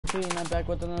Tweet, and I'm back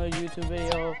with another YouTube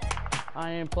video.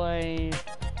 I am playing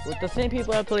with the same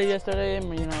people I played yesterday. You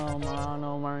know,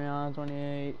 Marano, Mariano,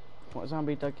 28,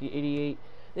 Zombie Ducky, 88.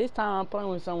 This time I'm playing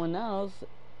with someone else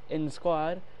in the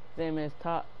squad. His name is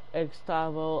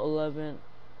Xtavo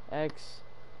 11X.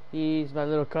 He's my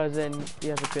little cousin. He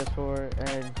has a PS4,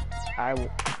 and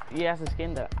he has a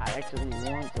skin that I actually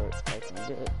want, so I can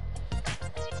get it.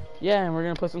 Yeah, and we're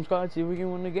gonna play some squad, see if we can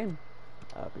win the game.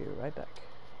 I'll be right back.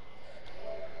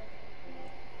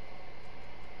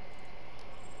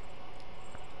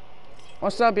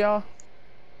 What's up, y'all?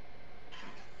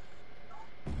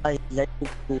 Ay,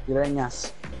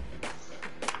 greñas.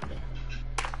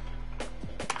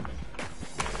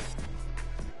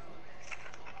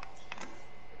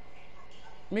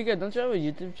 Mika, don't you have a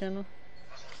YouTube channel?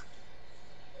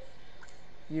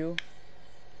 You?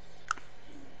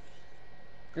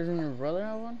 Doesn't your brother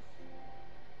have one?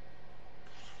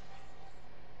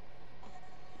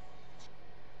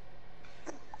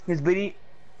 He's busy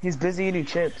eating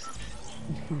chips.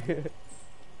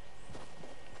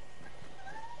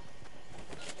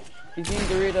 He's eating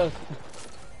Doritos.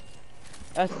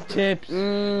 That's chips.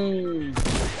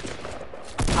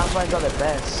 Half-Lives are the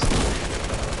best.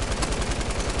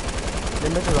 They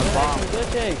make it a bomb. Good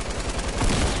shake.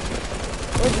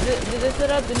 Wait, did they set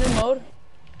up the new mode?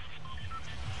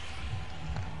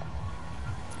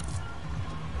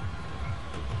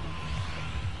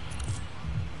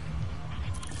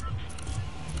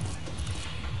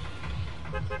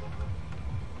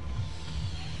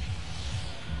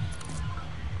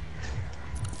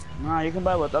 Nah, you can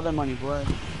buy with other money, boy.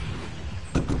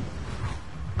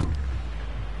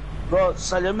 Bro,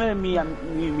 salió mi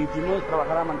primo de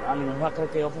trabajar a mi mamá,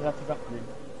 creo que yo fui a FIFA con él.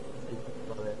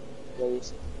 ¿Qué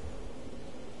dice?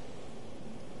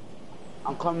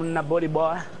 I'm coming in that booty,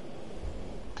 boy.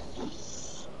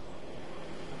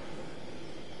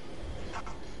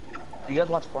 You guys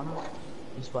watch Pornhub?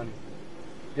 It's funny.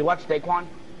 You watch Daquan?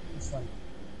 It's funny.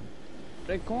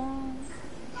 Daquan.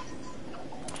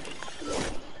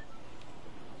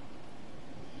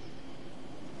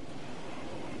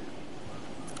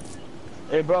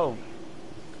 Hey, bro.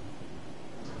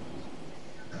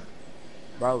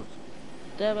 Bro,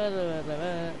 there's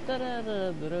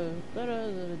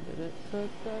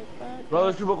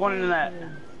people going in that.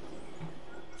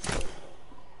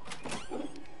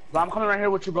 Bro, I'm coming right here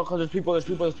with you, bro, cause there's people.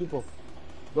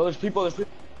 Bro, there's people.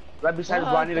 Right beside us,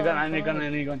 bro. I need a gun. I'm down. I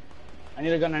need a gun. I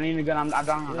need a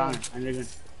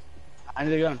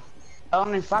gun.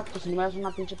 Dame un facto, si me das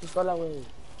una pinche pistola, güey.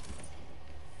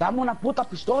 Dame una puta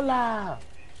pistola.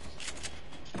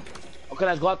 Okay,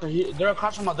 let's go out there. They're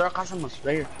across from us.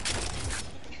 Right here.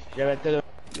 Yeah, right there.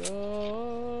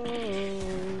 Yo.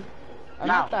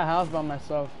 I'm at the house by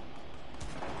myself.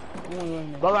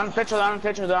 Bro, they're on the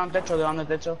techo. They're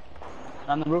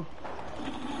on the roof.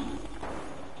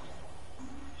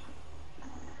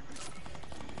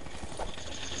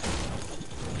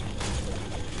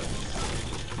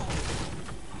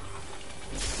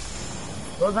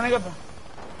 Bro, the nigga.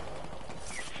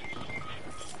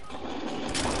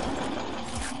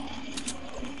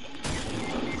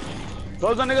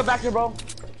 There's a nigga back here, bro.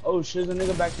 Oh shit, there's a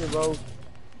nigga back here, bro.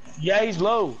 Yeah, he's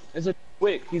low. It's a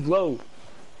quick. He's low.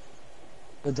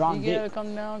 The drone you gotta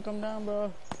come down,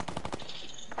 bro.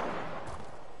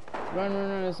 Run.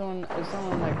 There's someone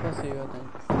like close to you, I think.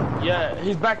 Yeah,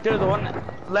 he's back there. The one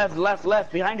left.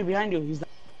 Behind you. He's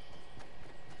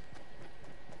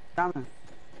down there.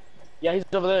 Yeah, he's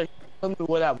over there. Tell me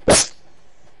what up.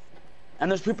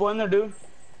 And there's people in there, dude.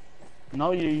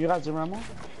 No, you got the ammo?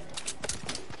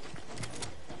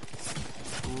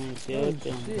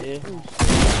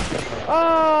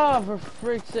 Oh, for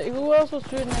freak's sake. Who else was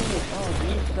shooting at me? Oh,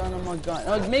 you son of my gun.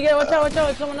 Oh, Miguel, watch out,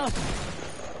 it's someone else.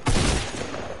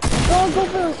 Don't go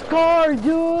for the scar,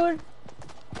 dude.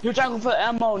 You're trying to go for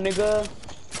ammo, nigga.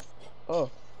 Oh.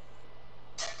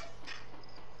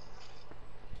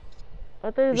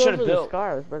 I thought you were going for the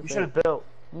scars. You should have built.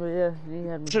 But yeah, he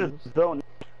had me. Should have built.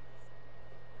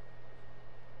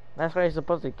 That's why you're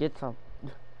supposed to get some.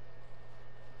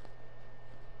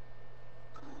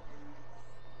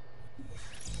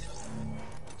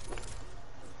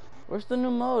 Where's the new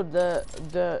mode? The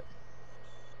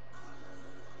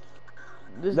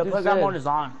playground mode is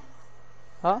on.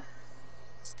 Huh?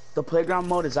 The playground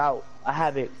mode is out. I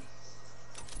have it.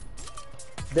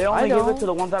 They only give it to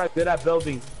the ones that are good at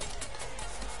building.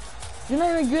 You're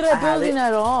not even good at building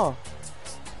at all.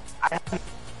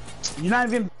 You're not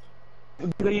even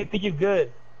good. You think you're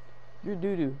good. You're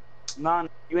doo-doo. No,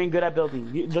 you ain't good at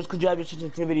building. Just because you have your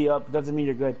sensitivity up doesn't mean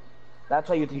you're good. That's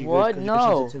why you think you're what? good. No.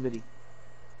 Your sensitivity.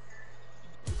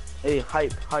 Hey,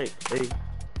 hype, hey.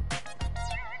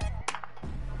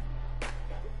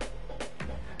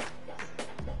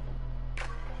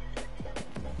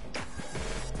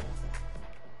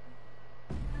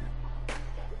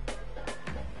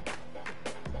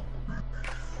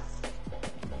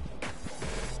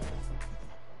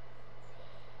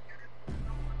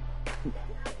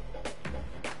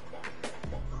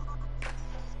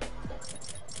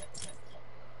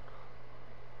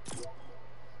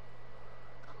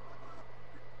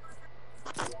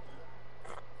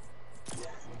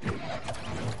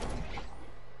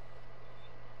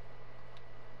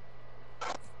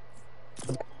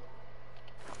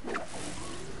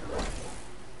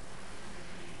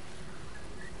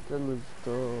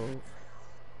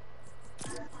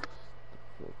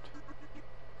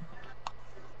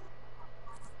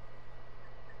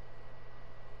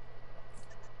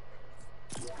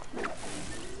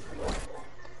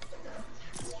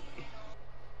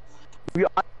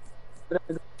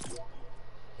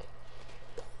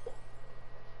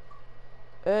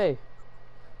 Hey.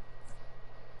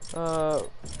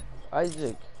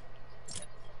 Isaac.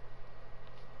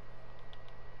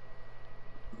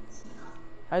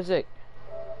 Isaac.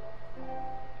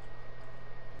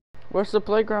 Where's the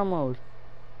playground mode?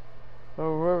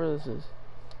 Or wherever this is.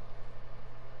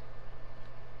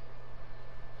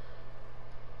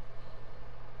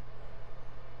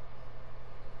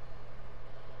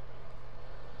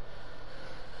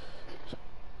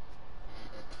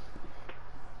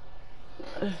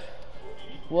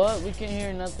 What? We can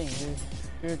hear nothing, dude.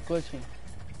 You're glitching.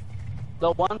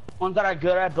 The ones that are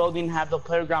good at building have the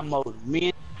playground mode.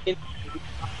 Me and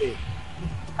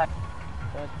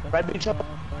right each other.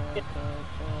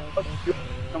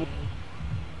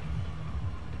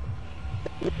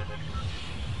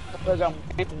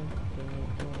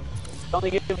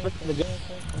 Only give us the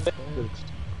good.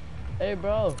 Hey,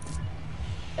 bro.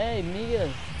 Hey, Miguel.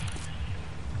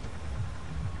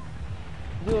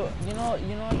 Dude, you know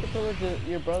I have to play with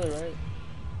your brother, right?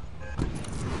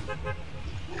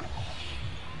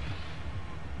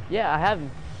 Yeah, I have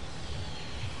him.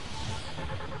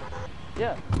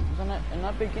 Yeah, it's in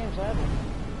Epic Games, I have him.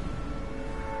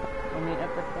 I mean,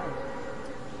 Epic Friends.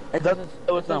 It doesn't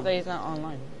says that he's not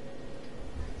online.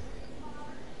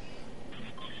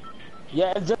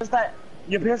 Yeah, it's just that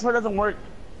your PS4 doesn't work.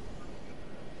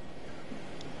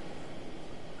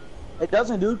 It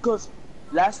doesn't, dude, cause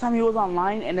last time he was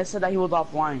online and it said that he was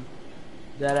offline.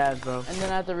 That ass, bro. And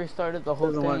then I had to restart it the whole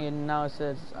Doesn't thing, work. and now it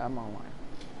says I'm online.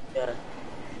 Yeah.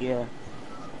 Yeah.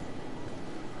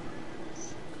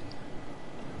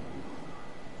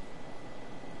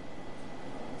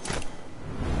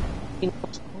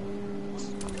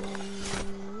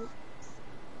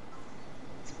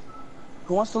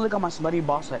 Who wants to look at my smutty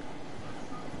boss head?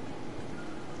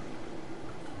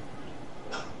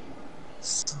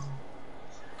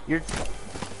 You're...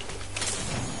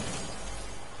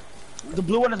 The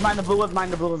blue one is mine, the blue one's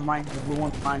mine, the blue one's mine, the blue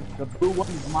one's mine, the blue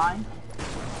one's mine.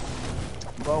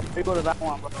 Bro, we go to that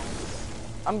one, bro.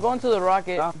 I'm going to the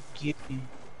rocket. Y'all gay.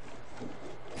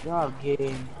 Y'all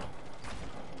gay.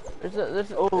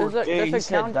 There's a He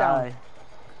said countdown die.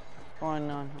 going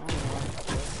on. I don't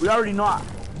know. We already know.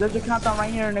 There's a countdown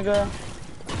right here, nigga.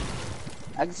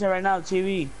 I can say right now,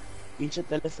 TV. Pinche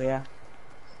tele fea.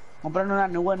 Comprar una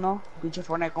nueva, no. Pinche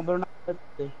Fortnite, comprar una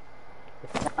de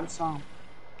Samsung.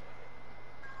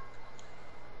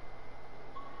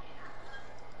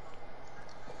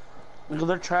 Nigga,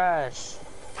 they're trash.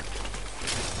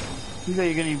 You know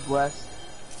you're getting blessed.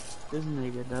 This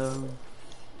nigga, though.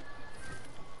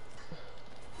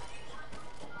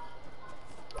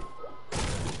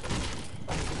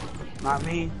 Not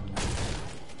me.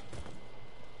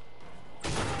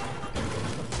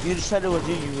 You just said it was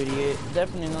you, you idiot.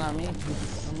 Definitely not me. I'm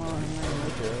not even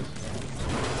with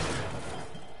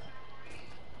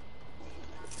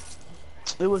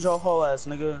this. It was your whole ass,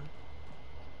 nigga.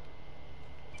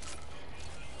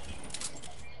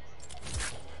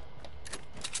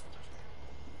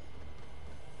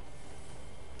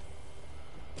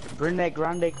 Bring that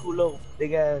grande culo,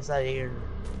 big ass out of here.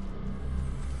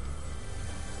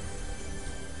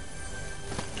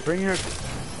 Bring your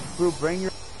group, bring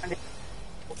your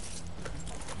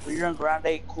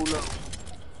grande culo.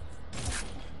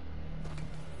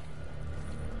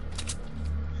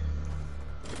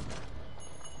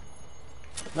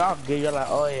 Y'all gay, you're like,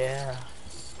 oh yeah.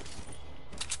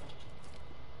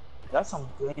 That's some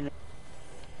green.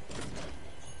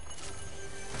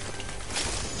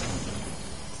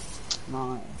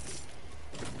 No.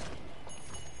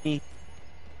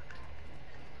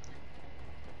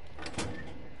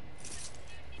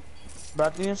 But I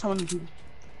think there's someone who...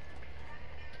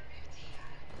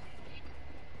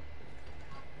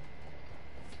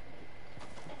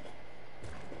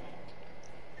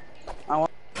 I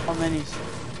want minis.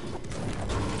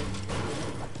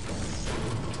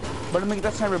 But let me get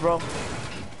that sniper, bro.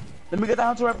 Let me get that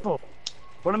hunter rifle.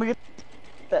 But let me get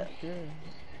that. Sure.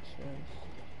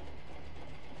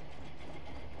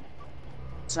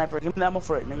 Sniper, give me the ammo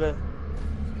for it, nigga.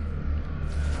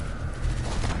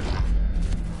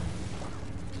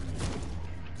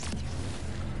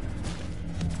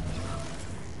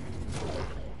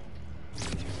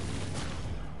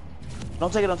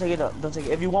 Don't take it, don't take it, don't take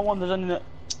it. If you want one, there's in the...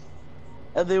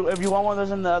 If you want one,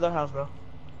 there's in the other house, bro.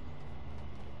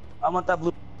 I want that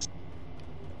blue.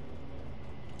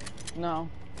 No.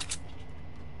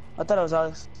 I thought it was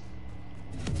Alex.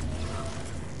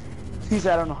 He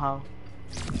said I don't know how.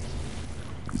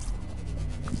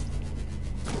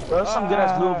 Bro, there's some good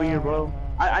ass blue over here, bro.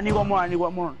 I need one more, I need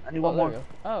one more, I need one more.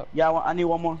 Oh. Yeah, I need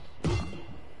one more.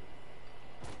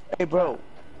 Hey, bro.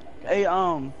 Hey,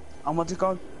 what's it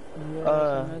called? Yeah,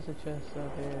 Uh, there's a chest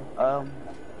up here.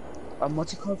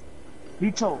 what's it called?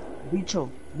 Bicho.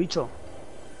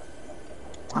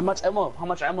 How much ammo? How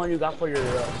much ammo you got for your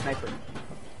sniper?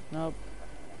 Nope.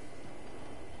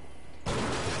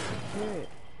 Shit.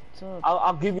 It's up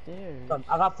I'll give you stairs. some.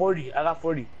 I got 40. I got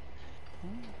 40. Huh?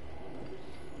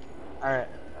 Alright,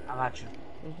 I got you.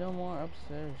 There's no more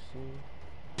upstairs, see.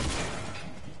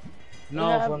 No,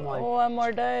 We have from like. one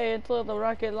more day until the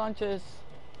rocket launches.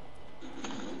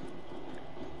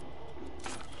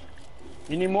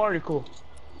 You need more? You're cool.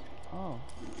 Oh.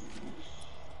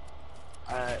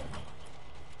 Alright.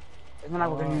 It's not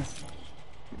what we're gonna use.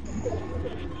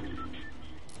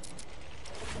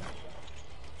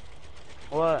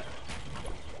 What?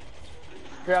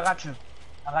 Here, I got you.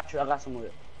 I got some of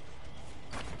it.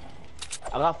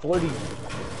 I got 40.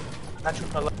 I got you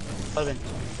for 11.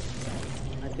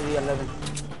 I did the 11.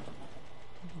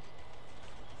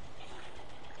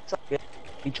 It's okay.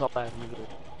 You chop back, nigga.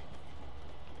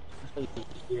 That's what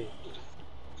you did.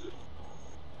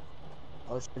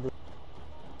 I was gonna do.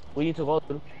 We need to go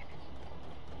through.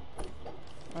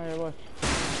 Alright, what?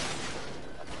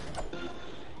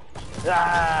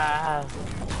 Ah!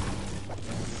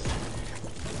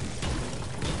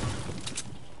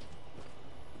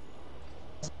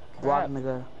 Walk,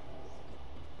 nigga.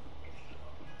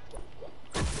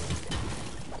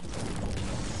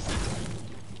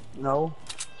 No.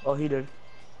 Oh, he did.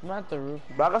 I'm at the roof.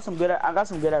 Bro, I got some good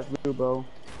ass blue, bro.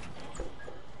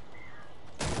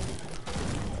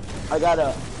 I got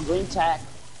a green tack.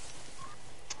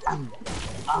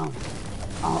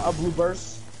 A blue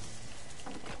burst.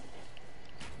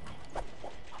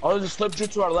 Oh, there's a slip juice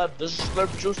to our left. There's a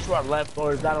slip juice to our left,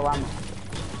 or is that a llama?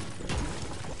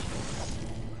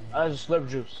 There's a slip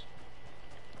juice.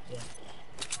 Yeah.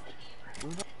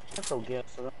 That's so good.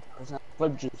 So that's not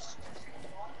slip juice.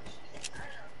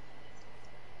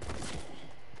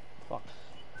 Fuck.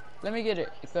 Let me get it,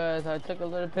 because I took a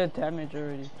little bit of damage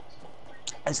already.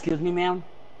 Excuse me, ma'am.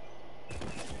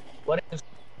 What is?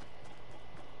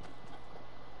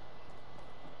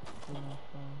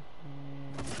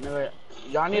 No,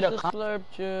 y'all need a slurp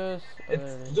juice.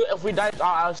 Dude, if we die,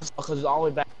 I'll just because it's all the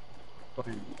way back.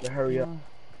 Yeah, hurry up.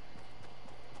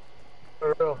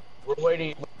 For real, we're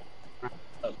waiting.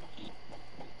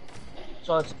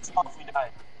 So it's fault if we die.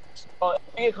 So if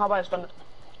we get caught by a stun,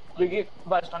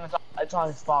 it's all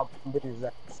his fault. His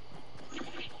ass.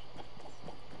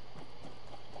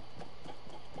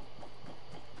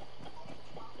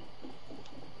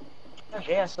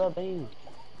 Yeah, so baby.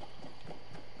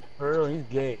 For real, he's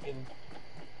gay.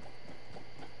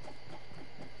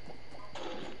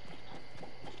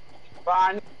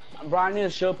 Bro, I need a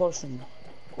shield potion.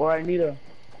 Or I need a...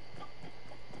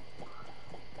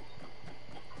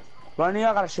 Bro, I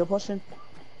got a shield potion.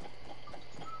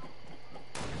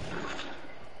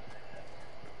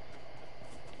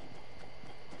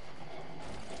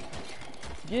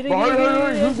 Get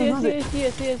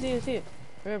it, see it.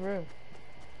 Bro.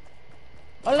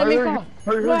 Oh, let me go.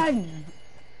 Run.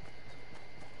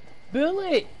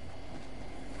 Billy.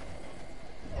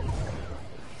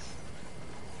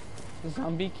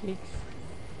 Zombie cakes.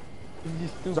 You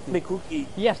stupid. Zombie cookie.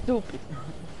 Yeah, stupid.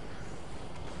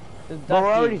 Bro,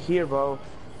 we're already here, bro.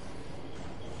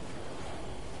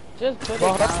 Just put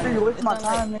bro, it down. You waste my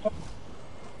time, man.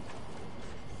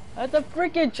 That's a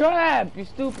freaking trap, you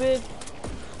stupid.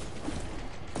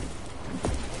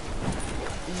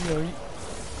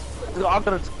 I'm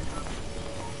gonna...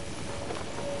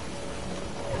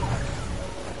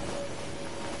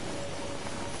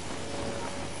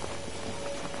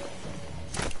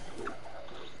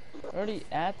 Already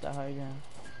at the high ground.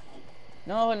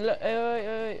 No, look,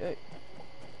 wait.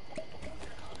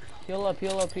 Heal up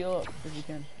if you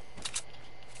can.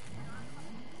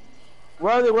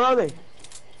 Where are they?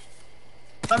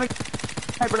 Let me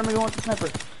go with the sniper.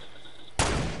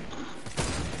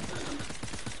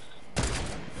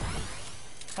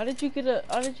 How did you get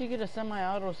a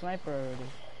semi-auto sniper already?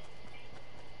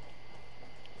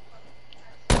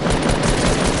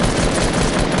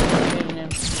 Hitting him.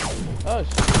 Oh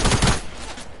shit.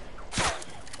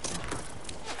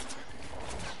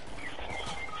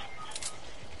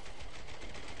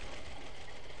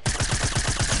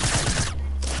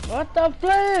 What the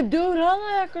flip, dude? How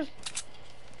the heck is...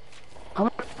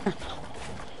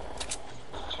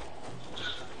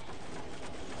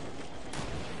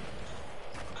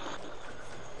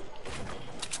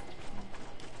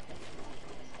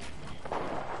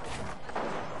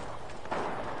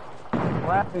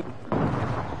 Laughing.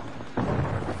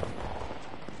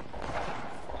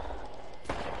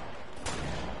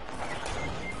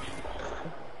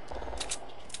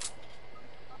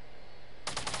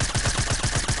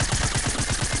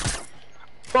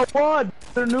 So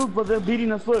what? They're noobs, but they're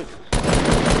beating us. Look.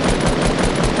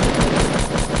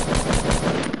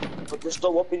 But they're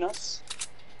still whooping us.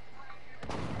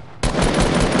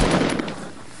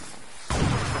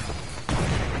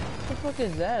 What the fuck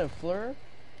is that? A fleur?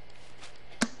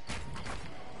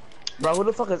 Bro, who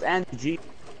the fuck is Andy G?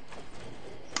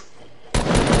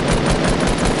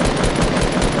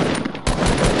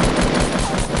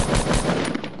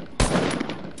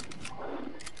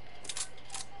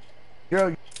 You're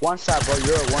a one shot, bro.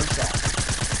 You're a one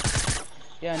shot.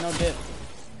 Yeah, no dip.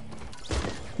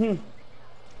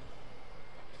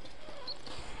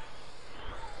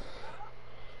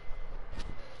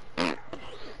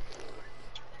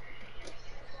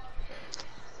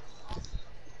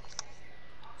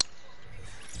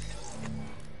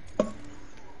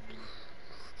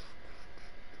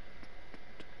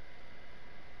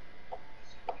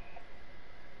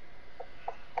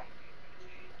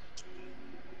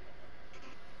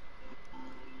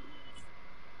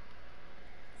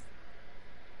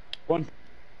 One.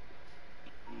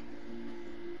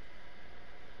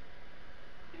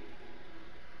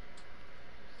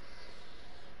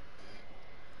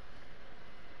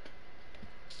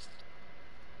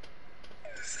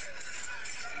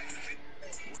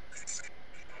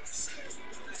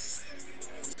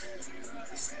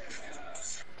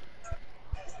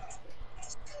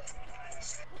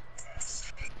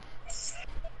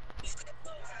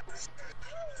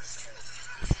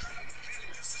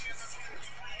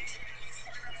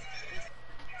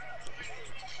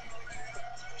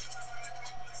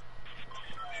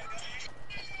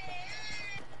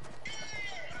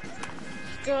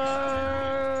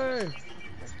 Go!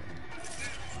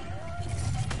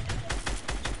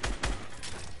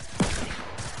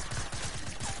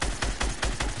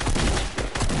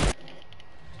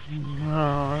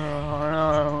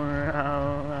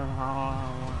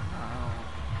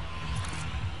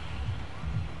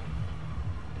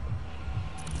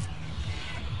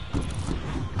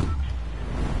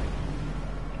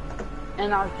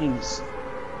 Anarchies.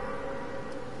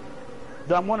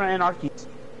 Dude, I'm one of anarchies.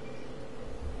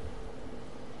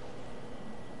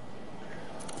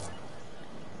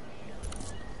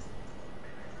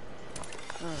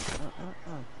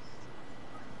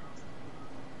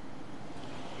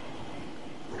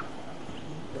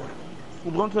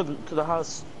 I'm going to the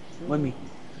house with me.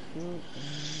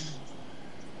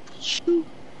 Shoot.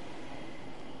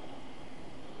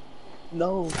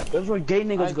 No, that's where gay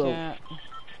niggas I go. can't.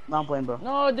 No, I'm playing, bro.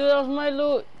 No, dude, that was my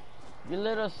loot. You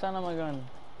little son of a gun,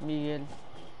 Miguel.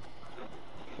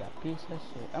 Yeah, piece of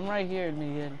shit. I'm right here,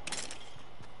 Miguel.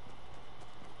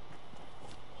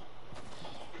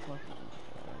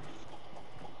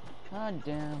 God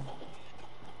damn.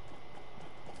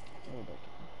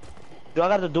 Dude, I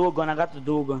got the dual gun. I got the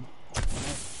dual gun.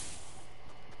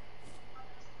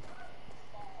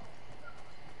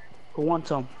 Who wants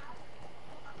some?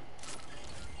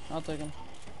 I'll take him.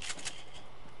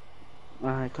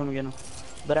 Alright, come get him.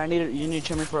 But you need to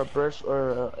check me for a burst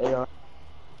or a AR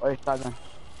or a shotgun.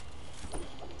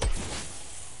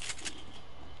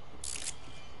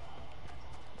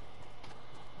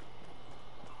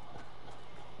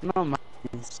 No, man.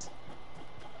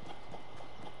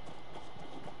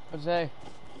 Jose.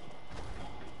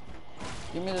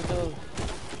 Give me the tools.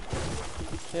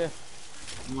 Here.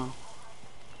 No.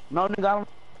 No, nigga, I don't.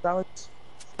 Alex.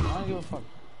 I don't give a fuck.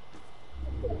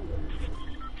 Yeah,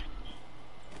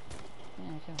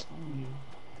 I can't find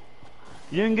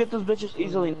you. You can get those bitches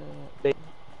easily.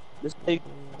 This thing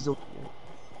easily.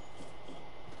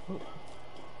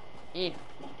 Yeah.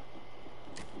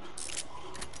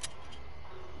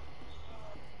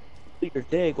 Your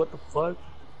dick, what the fuck?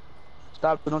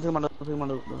 Stop, don't take my loot, don't take my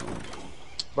loot.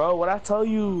 Bro, what I tell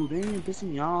you? They ain't pissing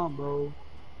me off, bro.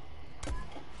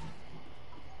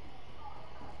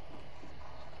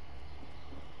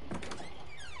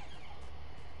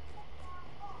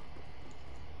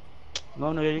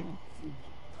 No, no,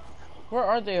 Where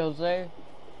are they, Jose?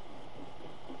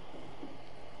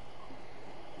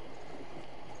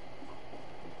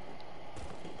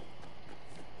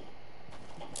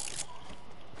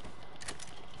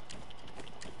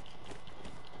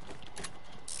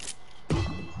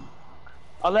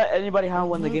 I'll let anybody have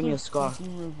one that give me a scar.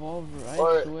 Revolver, I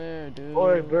Or- swear, dude.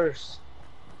 Or a burst.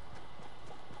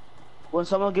 When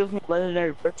someone gives me a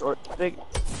legendary burst or epic,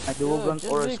 I dual Dude, guns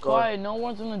just or a be scar. quiet. No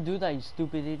one's gonna do that, you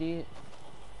stupid idiot.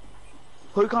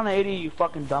 Who you calling an 80, you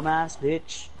fucking dumbass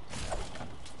bitch?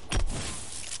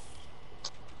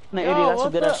 An 80, Yo, that's a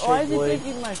what good the? ass Why shit, is he boy.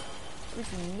 taking my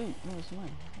freaking loot? No, it's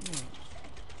mine. Yeah.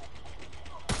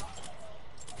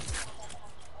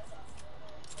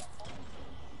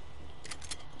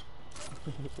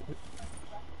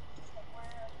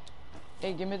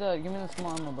 Hey, give me the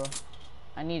small ammo, bro.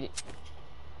 I need it.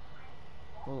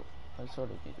 Well, I sort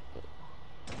of need it, but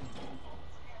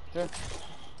sure.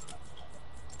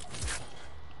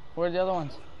 Where are the other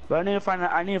ones? But I need to find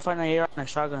an AR and a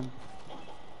shotgun.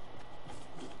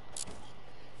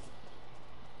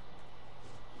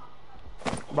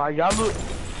 But y'all look.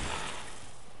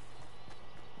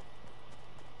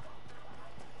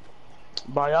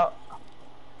 But y'all.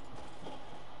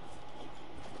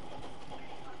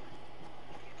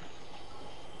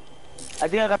 I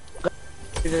think I got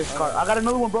this car. I got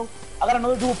another one, bro. I got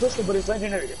another dual pistol, but it's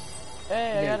legendary.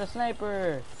 Hey, I got a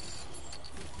sniper.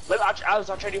 Wait, Alex,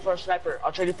 I'll trade you for a sniper.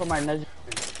 I'll trade you for my legendary.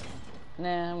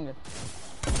 Nah, I'm good.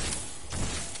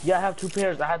 Yeah, I have 2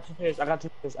 pairs. I got 2 pairs.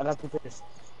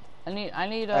 I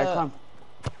need come.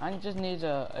 I just need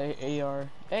a AR.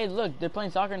 Hey, look, they're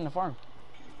playing soccer in the farm.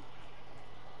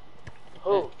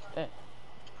 Who? Hey.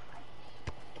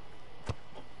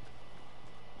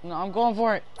 No, I'm going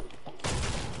for it.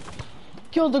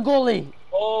 Kill the goalie.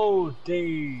 Oh,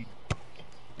 dang.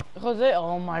 Jose,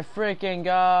 oh my freaking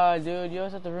god, dude, you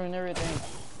always have to ruin everything.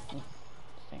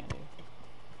 Stand here.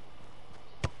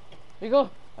 Here you go,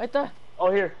 right there. Oh,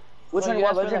 here. Which one you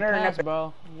want, legendary or pass, epic?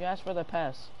 bro? You asked for the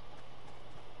pass.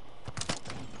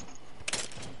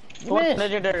 You What's missed.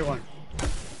 legendary one?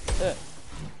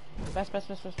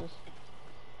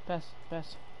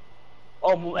 Pass.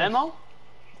 Oh, ammo?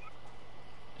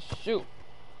 Shoot.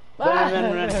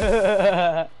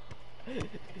 Run.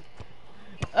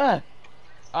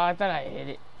 Oh, I thought I hit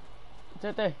it. It's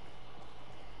right there.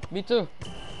 Me too.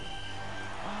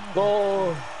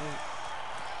 Go.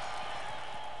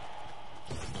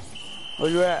 Where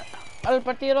you at? Al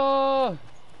partido.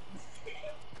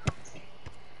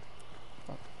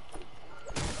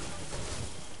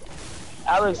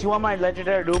 Alex, you want my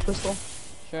legendary dual pistol?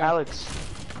 Sure. Alex.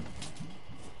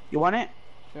 You want it?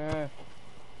 Sure.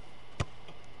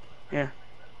 Here.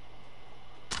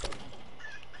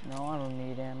 No, I don't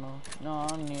need ammo. No, I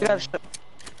don't need You ammo.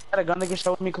 got a gun that can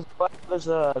show me because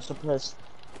there's suppressed.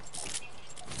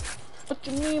 What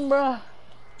you mean, bro?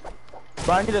 But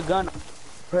I need a gun.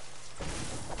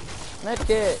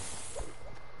 Medkit.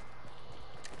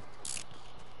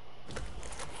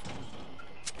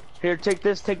 Here, take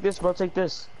this, bro, take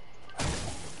this.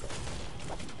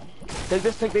 Take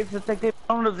this. Don't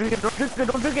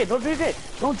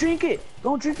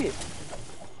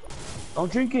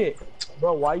drink it.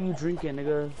 Bro, why you drinking,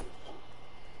 nigga?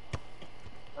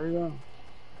 Where you going?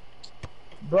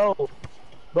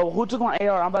 Bro, who took my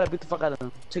AR? I'm about to beat the fuck out of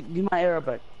him. Give my AR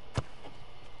back.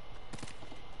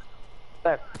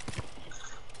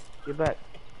 Give back.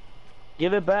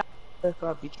 Give it back.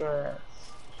 Beat your ass.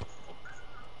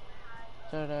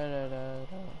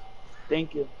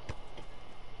 Thank you.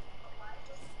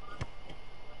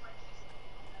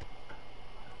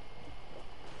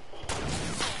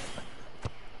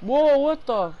 Whoa, what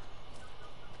the?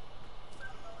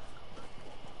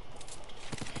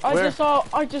 I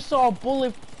just saw a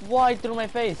bullet fly through my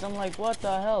face. I'm like, what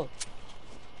the hell?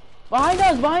 Behind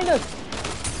us!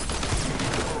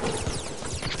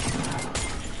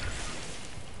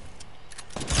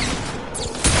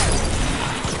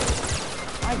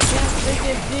 I can't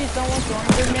freaking see someone throwing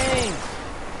grenades.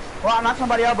 Bro, I knocked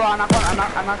somebody out, bro. I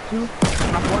knocked 2.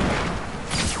 I knocked 1.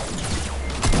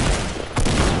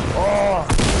 Oh.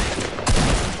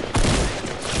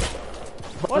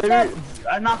 What's that?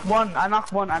 I knocked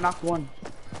one.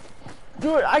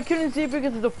 Dude, I couldn't see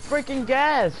because of the freaking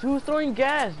gas. Who's throwing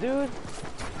gas, dude?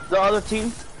 The other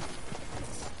team.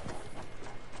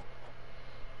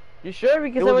 You sure?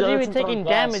 Because I wasn't even taking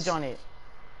damage on it.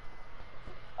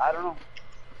 I don't know.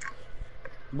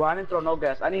 But I didn't throw no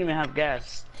gas. I didn't even have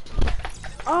gas.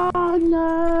 Oh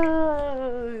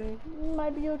no! My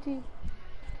beauty.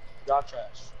 Y'all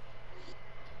trash.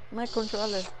 My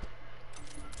controller.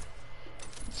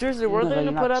 Seriously, where are they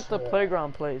gonna put up the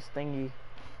playground place thingy?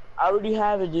 I already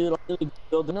have it, dude.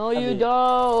 No, you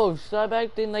don't. Stop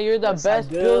acting like you're the best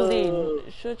building.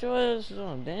 Shut your ass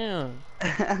down. Damn.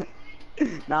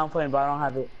 Now I'm playing, but I don't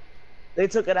have it. They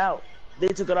took it out. They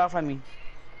took it off on me.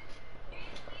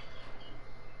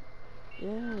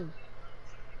 Yeah.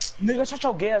 Nigga, shut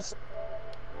your gas.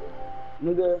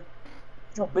 Nigga,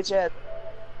 your bitch ass.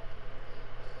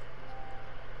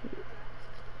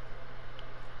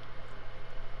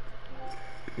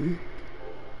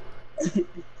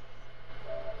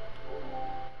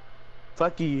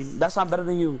 Fuck you. That's not better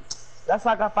than you. That's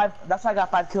why I got 5. That's why I got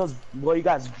 5 kills, boy. You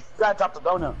guys gotta drop the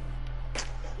donut.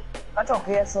 Shut your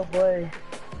gas up, boy.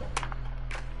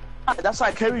 That's why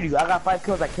I carried you. I got 5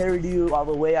 kills. I carried you all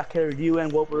the way. I carried you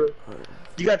and Whooper.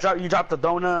 You dropped the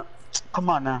donut. Come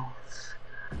on now.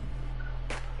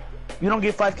 You don't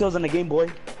get 5 kills in the game,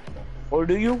 boy. Or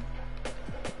do you?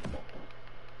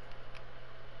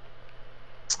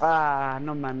 Ah,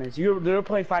 no man. You're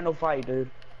playing Final Fight, dude.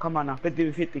 Come on now,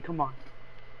 50-50, come on.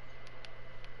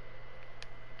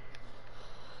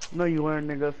 No, you weren't,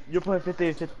 nigga. You're playing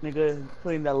 50-50, nigga.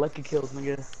 Putting that lucky kills,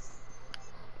 nigga.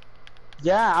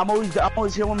 Yeah, I'm always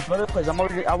here when my brother plays. I'm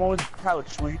always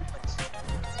couch when he plays.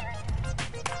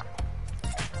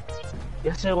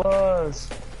 Yes, it was.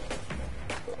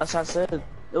 That's what I said.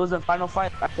 It was in Final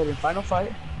Fight. I said in Final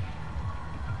Fight.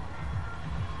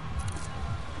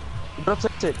 Go to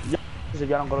Tilted. If y'all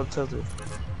don't go to Tilted.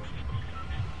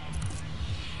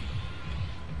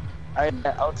 Alright,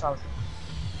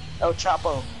 El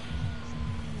Chapo.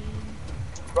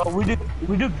 Bro, we do.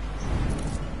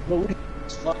 Bro, we do.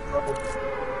 It's fuck, bro.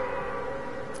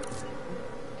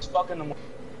 It's fucking the morning.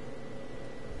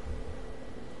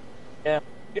 Yeah.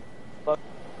 Fuck.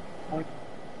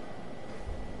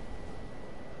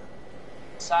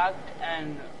 Sag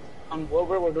and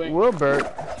Wilbur were doing.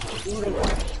 Wilbur.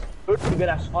 We're doing good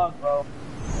as fuck, bro.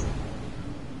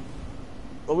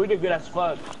 But we did good as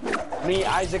fuck. Me,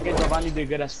 Isaac, and Giovanni did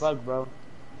good as fuck, bro.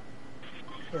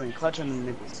 We're in clutch on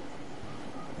them niggas.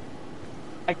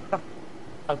 Like, fuck.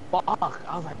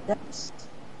 I was like, yes.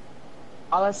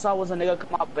 All I saw was a nigga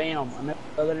come out, bam. And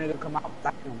another nigga come out,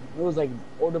 bam. It was like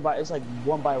ordered by, it's like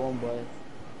one by one, boy.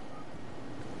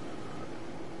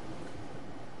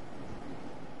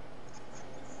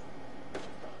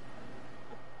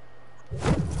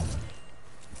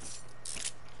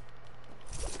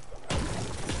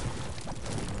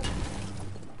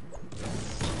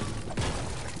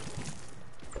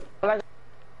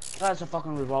 That's a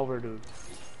fucking revolver, dude.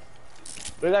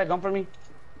 You got a gun for me?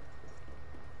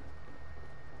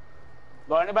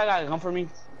 Bro, anybody got a gun for me?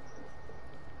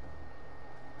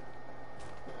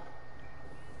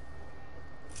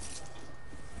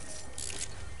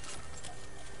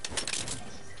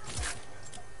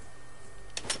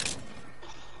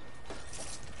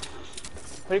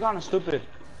 What are you kinda stupid?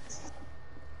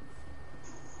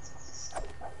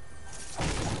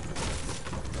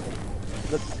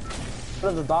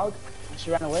 What the dog?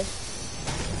 She ran away.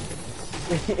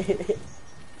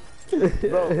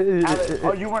 Bro, Alex,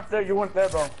 oh, you weren't there,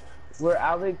 bro.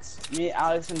 Where me,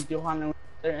 Alex, and Johan were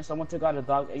there, and someone took out a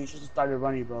dog, and you just started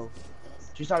running, bro.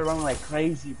 She started running like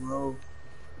crazy, bro.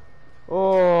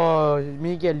 Oh,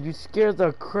 Miguel, you scared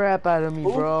the crap out of me,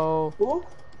 bro. Who?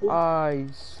 I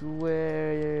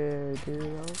swear,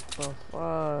 dude. What the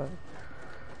fuck?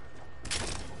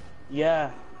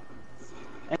 Yeah.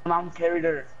 And mom carried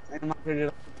her.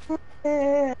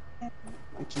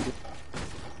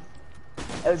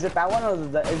 Is it that one or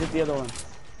is it the other one?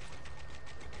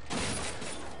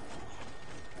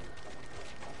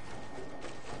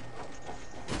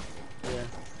 Yeah,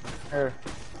 her.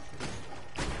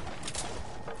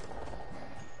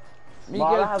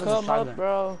 Miguel, come up,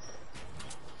 bro.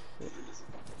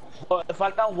 Well,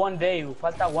 falta one day and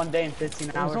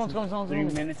 15 hours. 3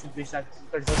 minutes and 36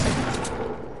 seconds.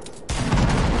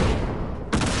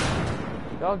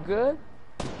 Y'all good?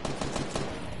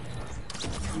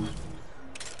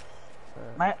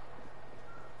 My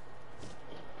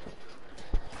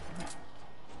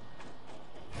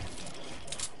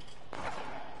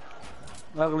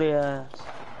ugly ass.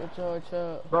 What's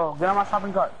up? Bro, get on my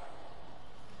shopping cart.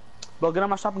 Bro, get on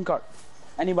my shopping cart.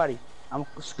 Anybody. I'm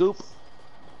Scoop.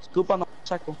 Scoop on the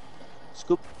cycle.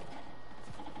 Scoop.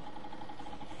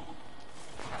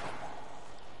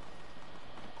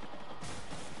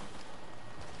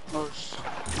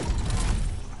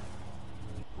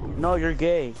 No, you're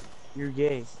gay. You're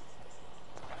gay.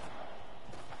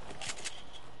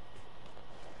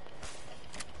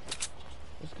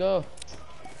 Let's go.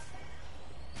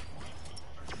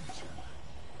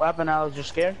 What happened, Alex? You're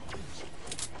scared?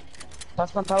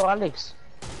 That's not how Alex.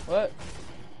 What?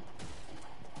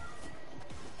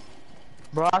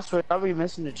 Bro, I swear, I'll be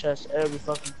missing the chest every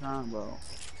fucking time, bro.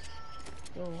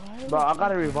 Yo, why? Bro, I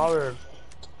got a revolver.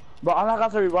 Bro, all I got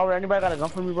is a revolver. Anybody got a gun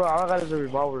for me, bro? All I got is a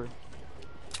revolver.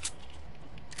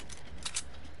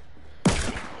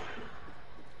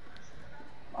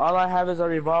 All I have is a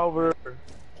revolver.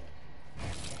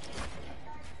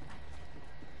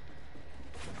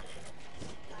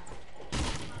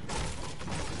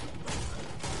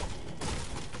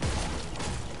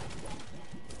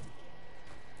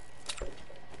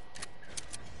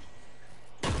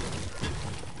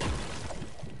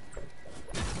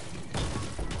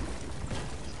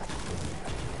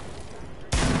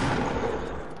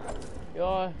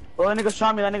 Yo. Oh, that nigga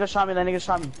shot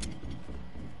me.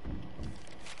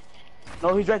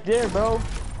 No, he's right there, bro.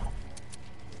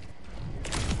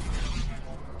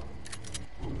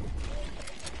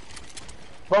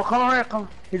 Bro, come on here, come.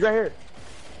 He's right here.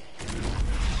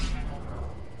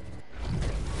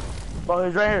 Bro,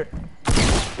 he's right here.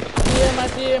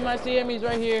 I see him, he's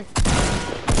right here.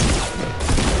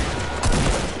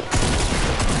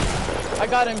 I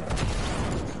got him.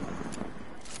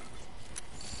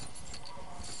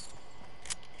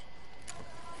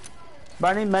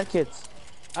 But I need medkits.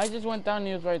 I just went down,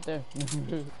 he was right there.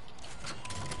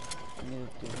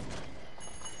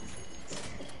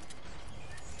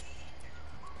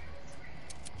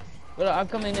 Hold up, I'm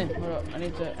coming in. Hold up, I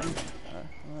need to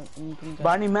But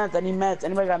I need meds,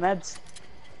 Anybody got meds?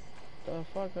 the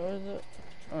fuck, what is it?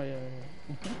 Oh yeah.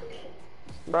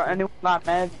 Bro, anyone got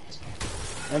meds?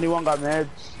 Anyone got meds?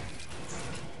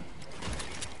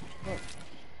 What?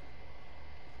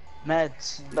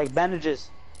 Meds, like bandages.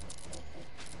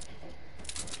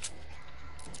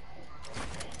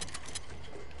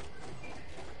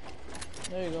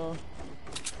 There you go.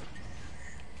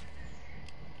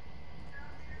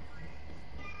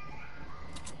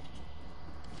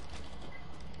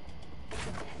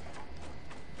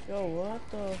 Yo, what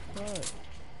the fuck?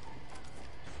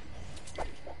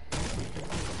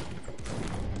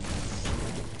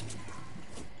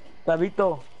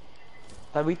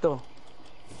 Tabito.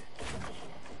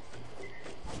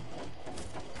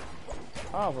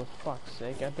 Oh, for fuck's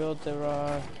sake, I built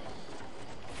the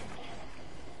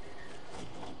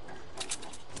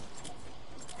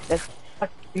It's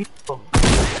Tabito.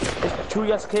 It's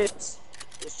Chuyas kids.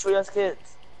 It's Chuyas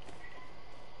kids.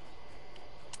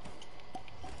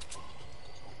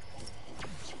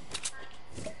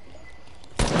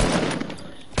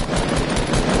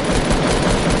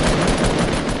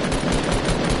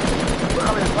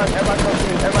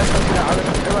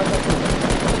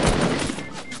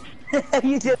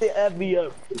 You did the F me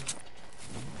up.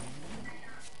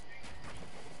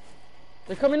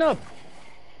 they're coming up.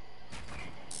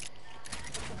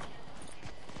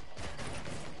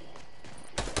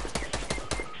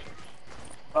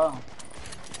 Oh.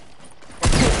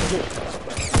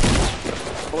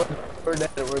 We're dead.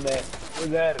 We're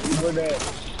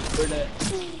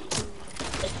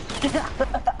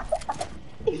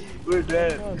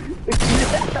dead.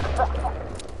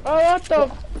 Oh, what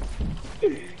the?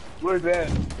 We're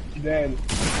dead. Dead.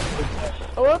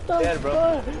 Oh, what the Dead, bro.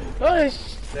 fuck? Oh,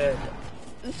 Dead.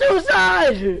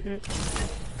 suicide!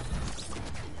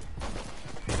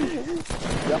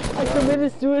 I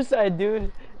committed suicide,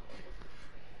 dude.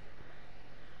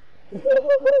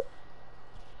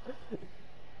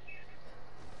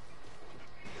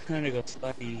 Trying to go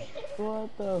study.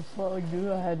 What the fuck,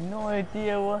 dude? I had no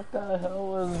idea what the hell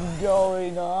was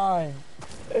going on.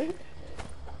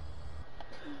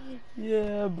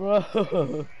 Yeah,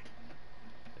 bro.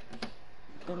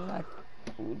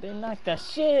 They knocked the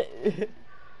shit.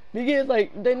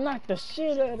 They knocked the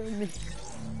shit out of me.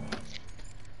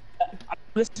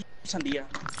 Listen, Sandia.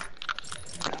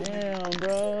 Damn,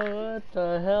 bro. What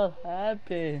the hell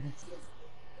happened?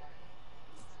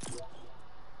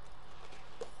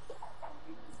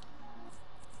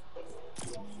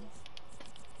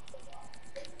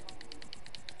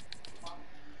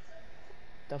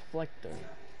 Deflector.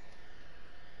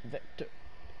 Vector.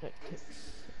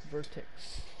 Vertex.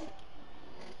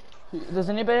 Does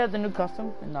anybody have the new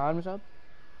custom in the item shop?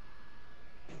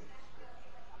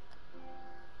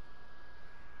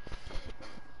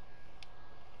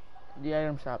 The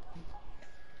item shop.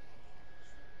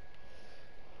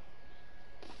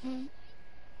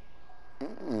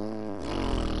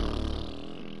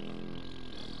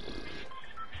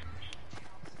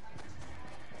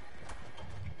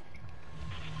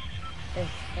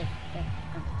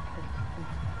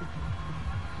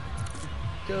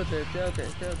 Tilted.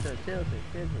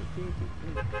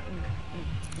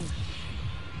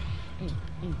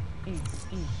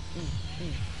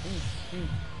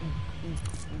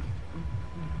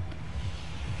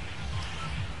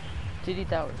 TD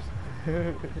Towers.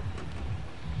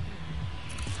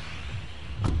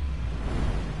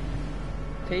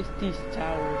 Tasty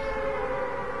Towers.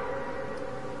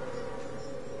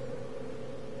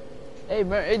 Hey,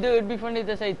 dude, it'd be funny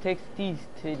to say Tasty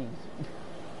Titties.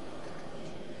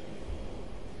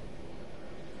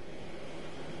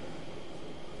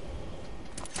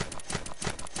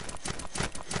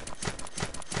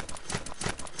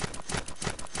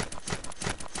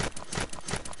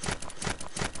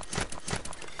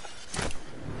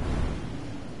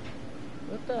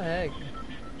 What the heck?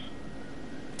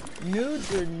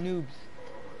 Nudes or noobs?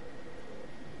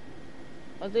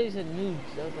 I thought you said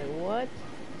noobs. I was like, what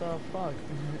the fuck?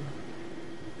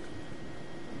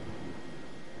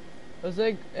 was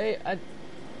like, hey,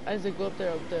 Isaac, go up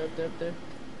there, up there, up there, up there.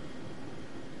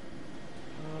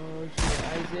 Oh shit,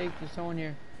 Isaac, there's someone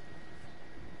here.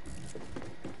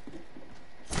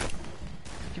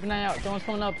 Keep an eye out, someone's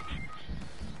coming up.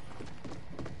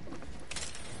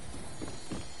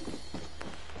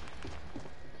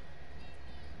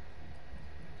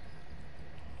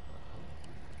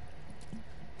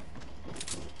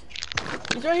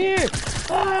 He's right here!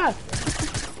 Ah!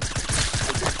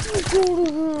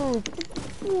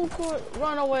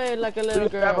 Run away like a little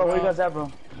girl, bro. Where you guys at,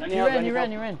 bro? He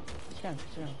ran. Just ran.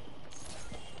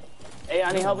 Hey,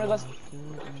 I need help, niggas.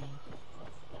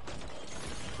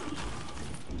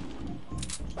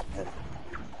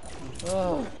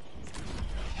 Oh.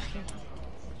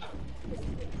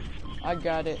 I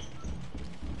got it.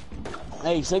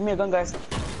 Hey, save me a gun, guys.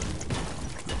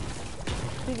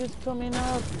 Niggas coming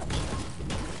up.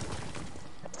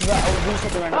 I was doing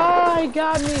something right now. Oh, he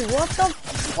got me. What the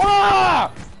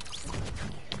fuck?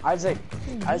 Isaac.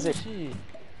 Isaac,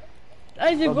 Oh,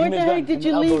 where give me the a heck gun. did Give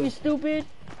you me leave, elbows. you stupid?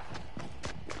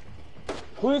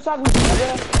 Who are you talking to,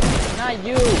 nigga? Not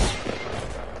you.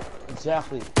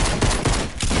 Exactly.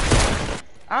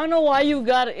 I don't know why you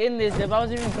got in this if I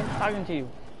wasn't even talking to you.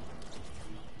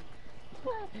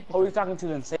 Who are you talking to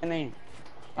then? Say a name.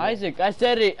 Isaac, I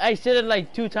said it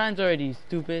like 2 times already,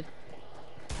 stupid.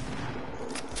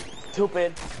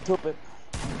 Stupid.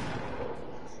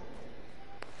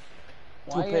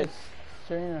 Why are you Stupid.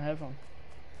 turning your headphones?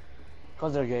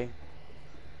 Cause they're gay.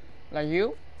 Like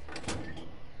you?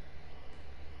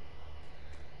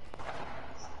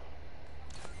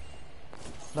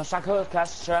 But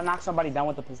should I knock somebody down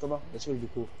with the pistol, bro? That should be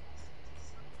cool.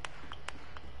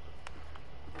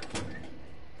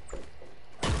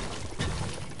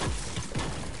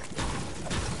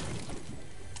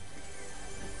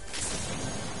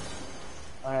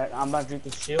 Alright, I'm about to drink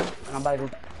this shield, and I'm about to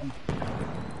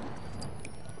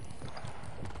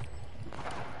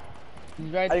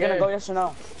He's right Are you there. gonna go, yes or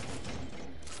no?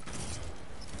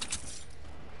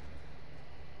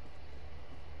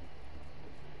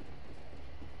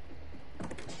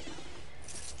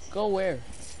 Go where?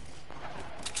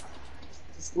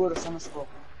 To school or summer school?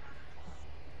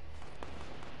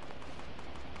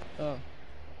 Oh.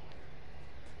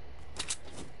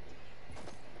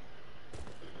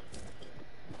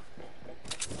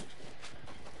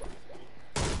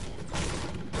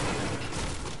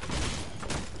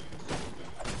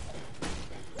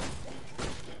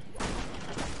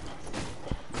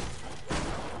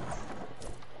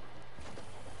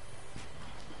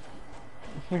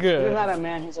 He's Good. not a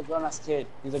man, he's a grown-ass kid.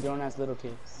 He's a grown-ass little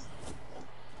kid.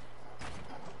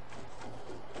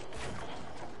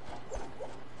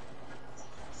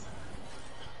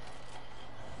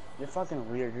 You're fucking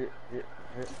weird.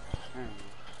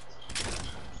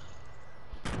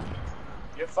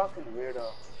 You're fucking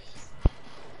weirdo.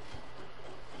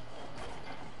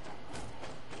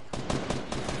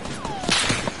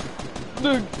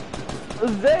 Dude,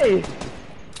 Zay.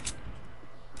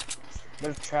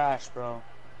 They're trash, bro.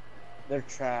 They're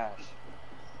trash.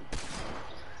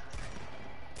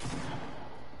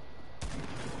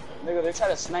 Nigga, they try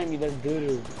to snipe me, they're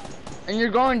doo-doo. And you're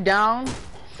going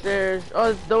downstairs.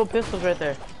 Oh, there's double pistols right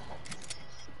there.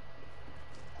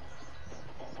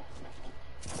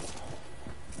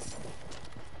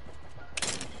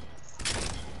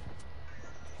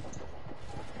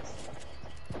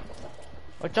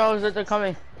 Watch out, they're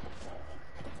coming.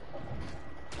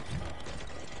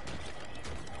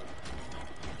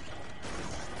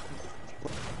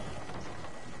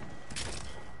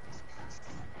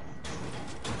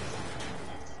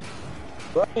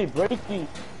 Breaking.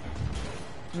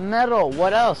 Metal,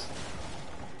 what else?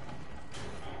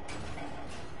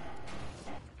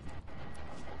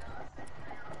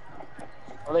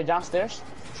 Are they downstairs?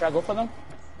 Should I go for them?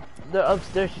 They're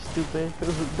upstairs, you stupid.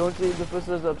 Don't you see the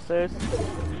pistols upstairs?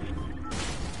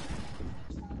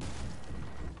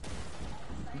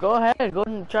 Go ahead, go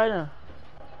and try to.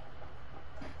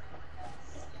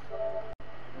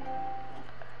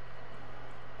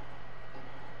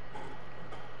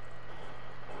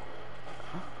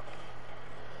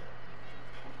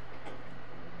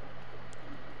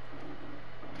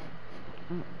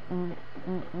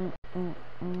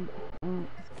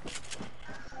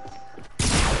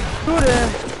 Shoot him!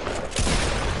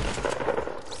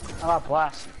 I got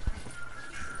blast.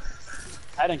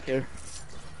 I didn't care.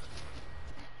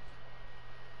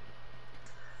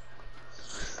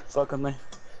 Fucking me.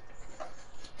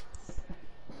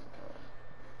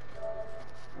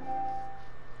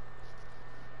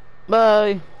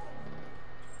 Bye.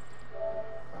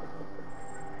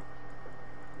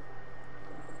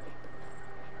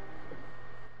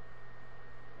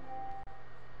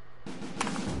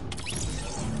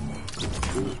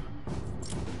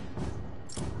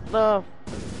 the?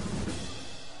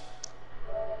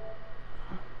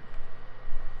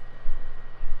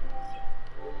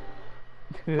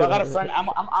 Bro, I got a friend. I'm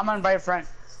gonna invite a friend.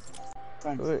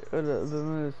 Friends. Wait, hold up, let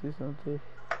me see something.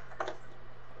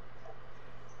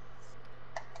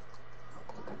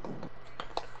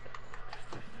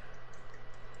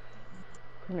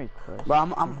 Friend request. Bro,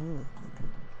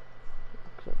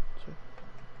 Accept.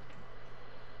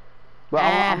 bro,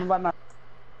 I'm invite my.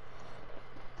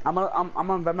 I'm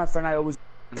gonna invite my friend I always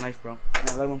in life, bro.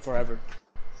 I love him forever.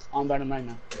 I'll invite him right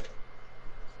now.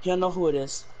 He'll know who it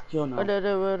is. He'll know.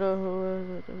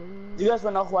 You guys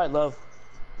wanna know who I love?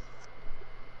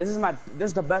 This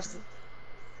is the best.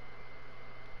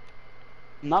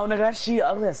 No, nigga, she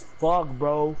ugly as fuck,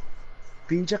 bro.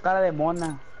 Pinche cara de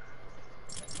mona.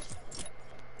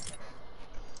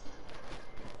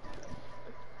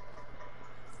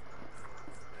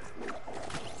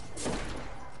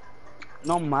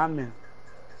 No mames.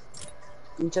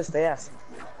 Pinches feas.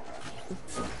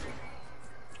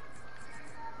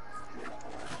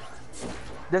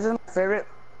 This is my favorite.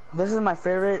 This is my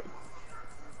favorite.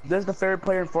 This is the favorite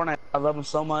player in Fortnite. I love him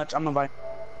so much. I'm inviting.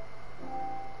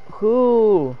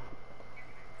 Who?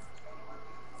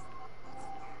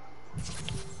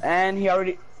 And he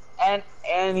already. And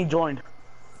he joined.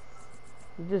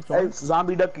 You just joined? It's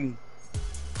Zombie Ducky.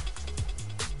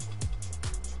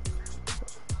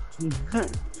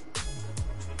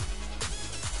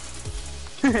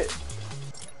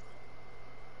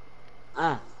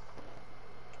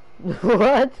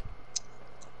 What?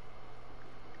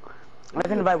 I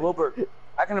can invite Wilbert.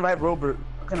 I can invite Robert.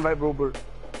 I can invite Robert.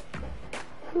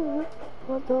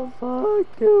 What the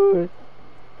fuck, dude?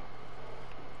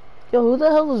 Yo, who the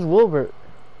hell is Wilbert?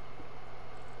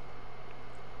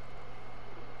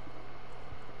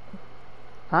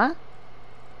 Huh?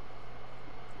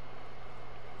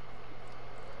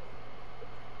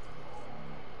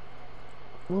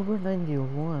 Wilbert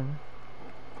 91.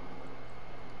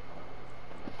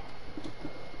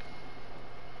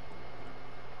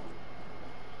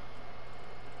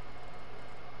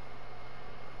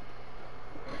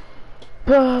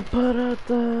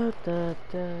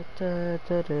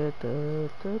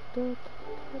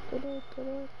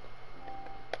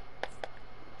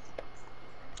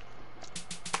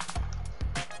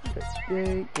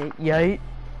 Yay.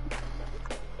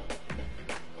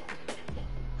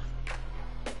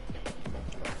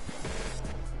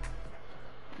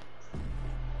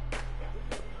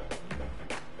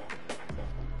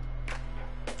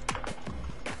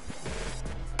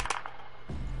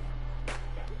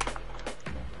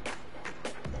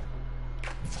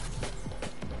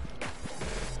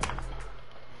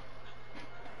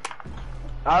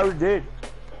 I already did.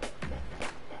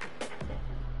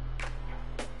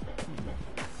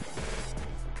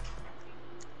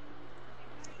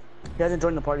 He hasn't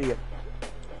joined the party yet.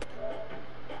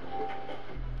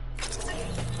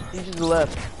 He just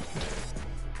left.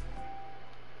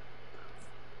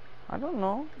 I don't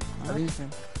know. I leave him.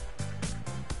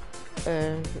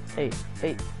 8.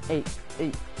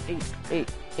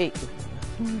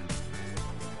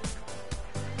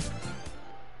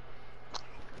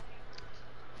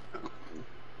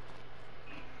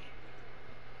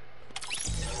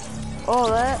 Oh,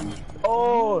 that?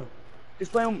 Oh, he's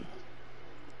playing.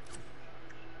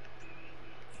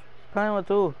 Playing with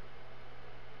who?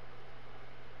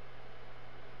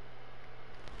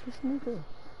 This nigga.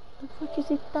 The fuck is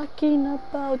he talking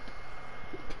about?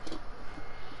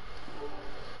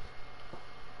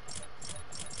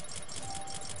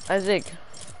 Isaac.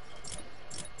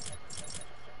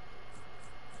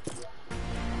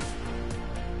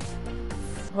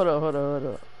 Hold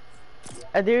up.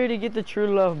 I dare you to get the true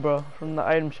love, bro, from the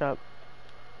item shop.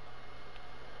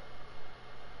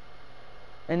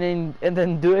 And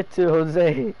then do it to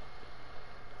Jose.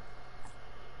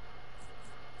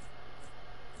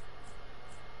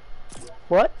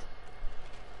 What?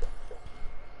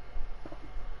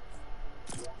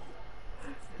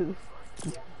 Who the fuck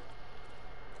is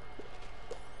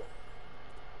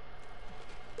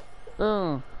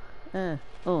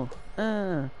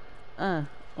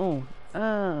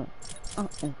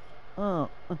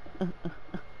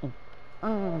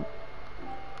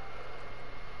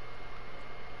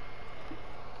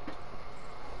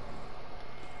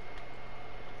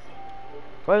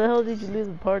Why the hell did you leave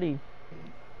the party?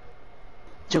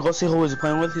 To go see who he's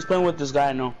playing with. He's playing with this guy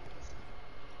I know.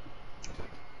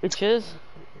 Which is?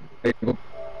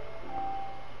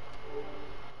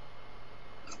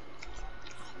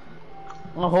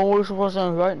 Oh, we're supposed to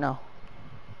invite now.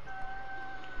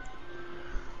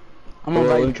 I'm Well,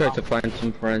 inviting. we tried to find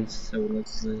some friends, so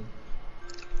let's see.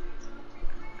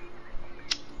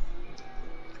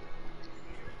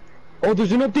 Oh,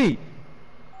 there's an update.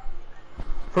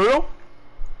 For real?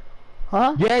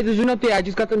 Huh? Yeah, there's an update. I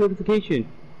just got the notification.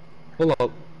 Hold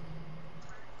up.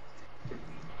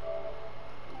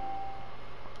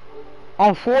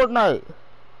 On Fortnite.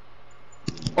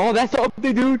 Oh, that's the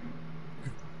update, dude.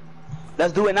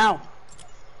 Let's do it now.